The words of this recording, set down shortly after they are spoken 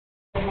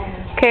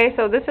Okay,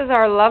 so this is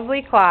our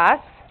lovely class.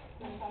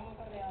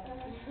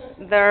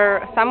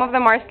 Some of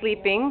them are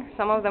sleeping,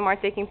 some of them are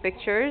taking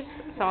pictures,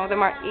 some of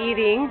them are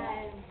eating.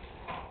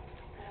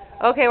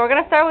 Okay, we're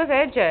going to start with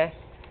Ece.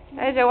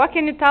 Ece, what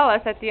can you tell us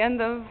at the end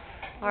of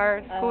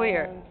our school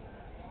year?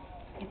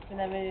 It's been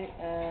a very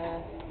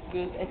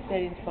good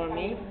experience for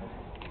me.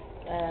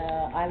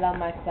 I love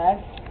my class.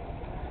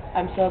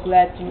 I'm so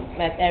glad to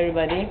meet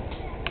everybody.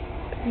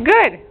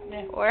 Good.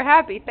 Yeah. We're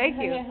happy. Thank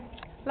you.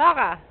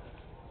 Laura,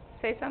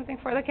 say something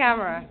for the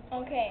camera.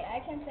 Okay, I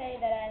can say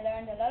that I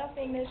learned a lot of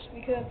English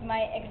because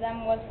my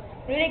exam was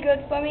really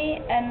good for me,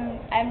 and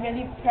I'm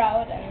really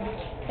proud,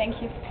 and thank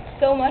you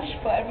so much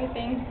for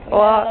everything. We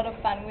had a lot of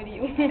fun with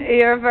you.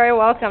 You're very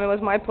welcome. It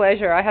was my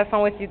pleasure. I had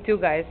fun with you too,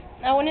 guys.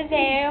 I want to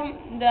say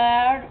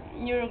that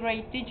you're a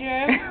great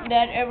teacher,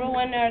 that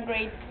everyone are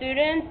great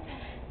students,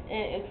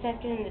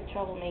 except in the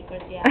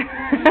troublemakers, yeah.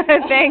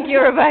 Thank you,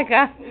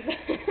 Rebecca.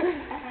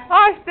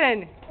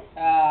 Austin.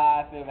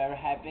 I feel very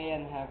happy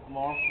and have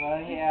more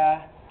fun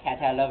here.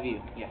 Kat, I love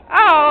you. Yeah.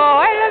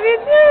 Oh, I love you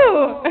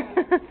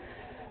too.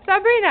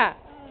 Sabrina.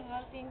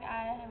 I think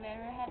I'm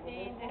very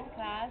happy in this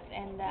class,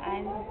 and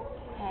I'm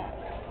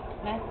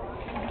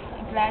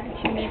glad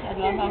to meet a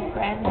lot of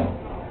friends.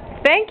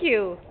 Thank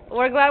you.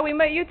 We're glad we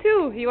met you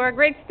too. You are a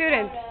great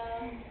student.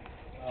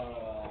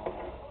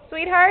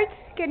 Sweetheart,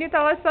 can you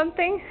tell us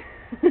something?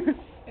 It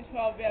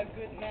will be a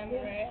good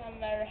memory. I'm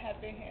very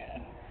happy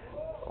here.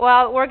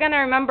 Well, we're going to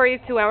remember you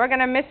too, and we're going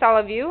to miss all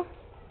of you.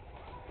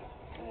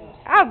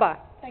 Alba.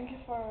 Thank you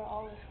for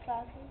all these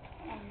classes.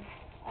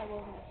 I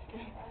will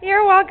miss you.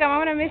 You're welcome.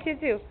 I'm going to miss you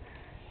too.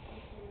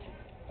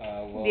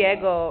 Well,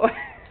 Diego.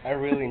 I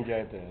really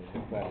enjoyed the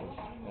class,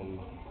 and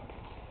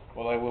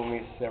well, I will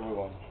miss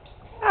everyone.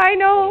 I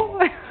know.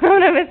 I'm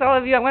going to miss all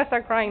of you. I'm going to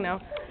start crying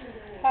now.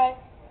 Hi.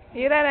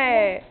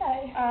 Irene.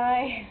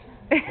 Hi.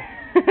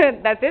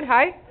 That's it?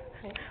 Hi?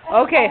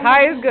 Okay,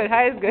 hi is good.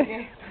 Hi is good.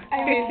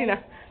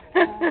 Christina.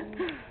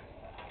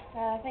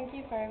 Thank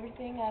you for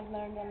everything. I've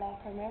learned a lot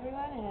from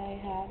everyone, and I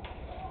had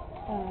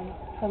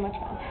so much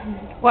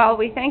fun. Well,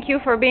 we thank you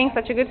for being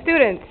such a good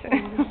student.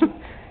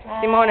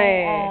 Simone.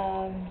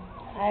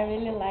 I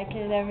really liked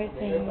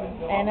everything,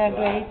 and a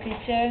great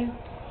teacher.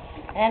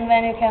 And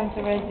when you come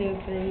to Brazil,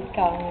 please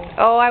call me.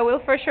 Oh, I will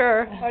for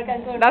sure. Or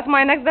Cancun. That's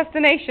my next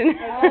destination.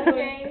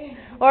 Okay.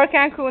 Or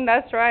Cancun,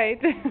 that's right.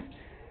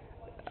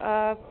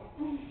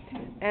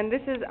 And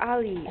this is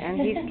Ali, and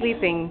he's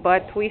sleeping,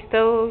 but we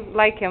still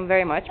like him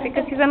very much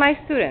because he's a nice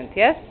student,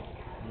 yes?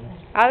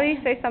 Ali,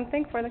 say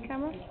something for the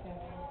camera.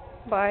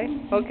 Bye.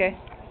 Okay.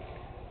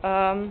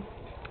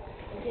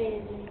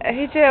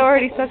 Hije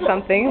already said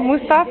something.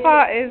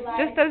 Mustafa is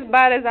just as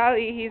bad as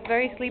Ali. He's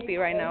very sleepy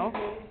right now.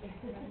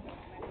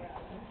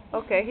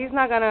 Okay, he's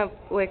not gonna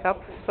wake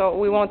up, so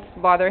we won't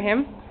bother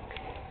him.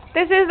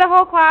 This is the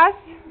whole class.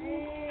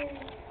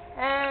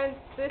 And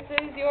this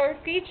is your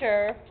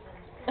teacher.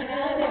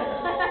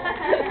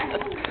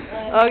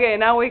 Okay,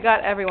 now we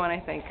got everyone, I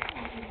think.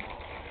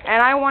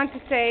 And I want to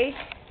say,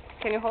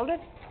 can you hold it?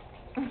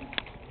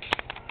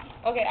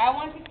 Okay, I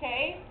want to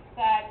say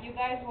that you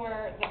guys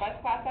were the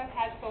best class I've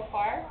had so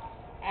far,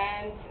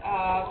 and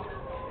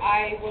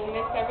I will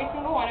miss every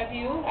single one of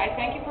you. I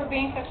thank you for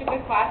being such a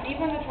good class.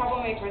 Even the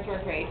troublemakers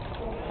were great.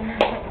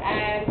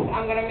 And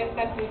I'm going to miss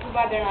them too, too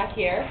bad they're not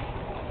here.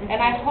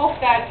 And I hope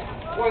that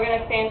we're going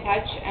to stay in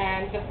touch,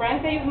 and the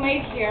friends that you've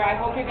made here, I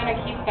hope you're going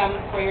to keep them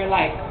for your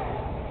life.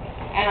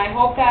 And I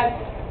hope that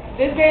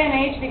this day and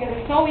age, because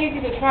it's so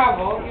easy to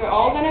travel, you're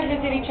all going to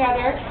visit each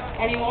other,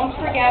 and you won't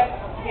forget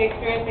the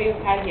experience that you've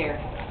had here.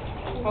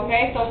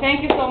 Okay? So thank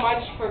you so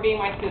much for being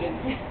my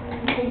students.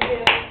 Thank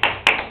you.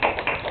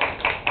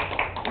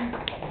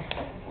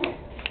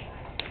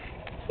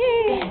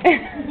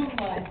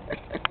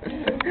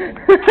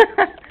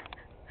 Yay!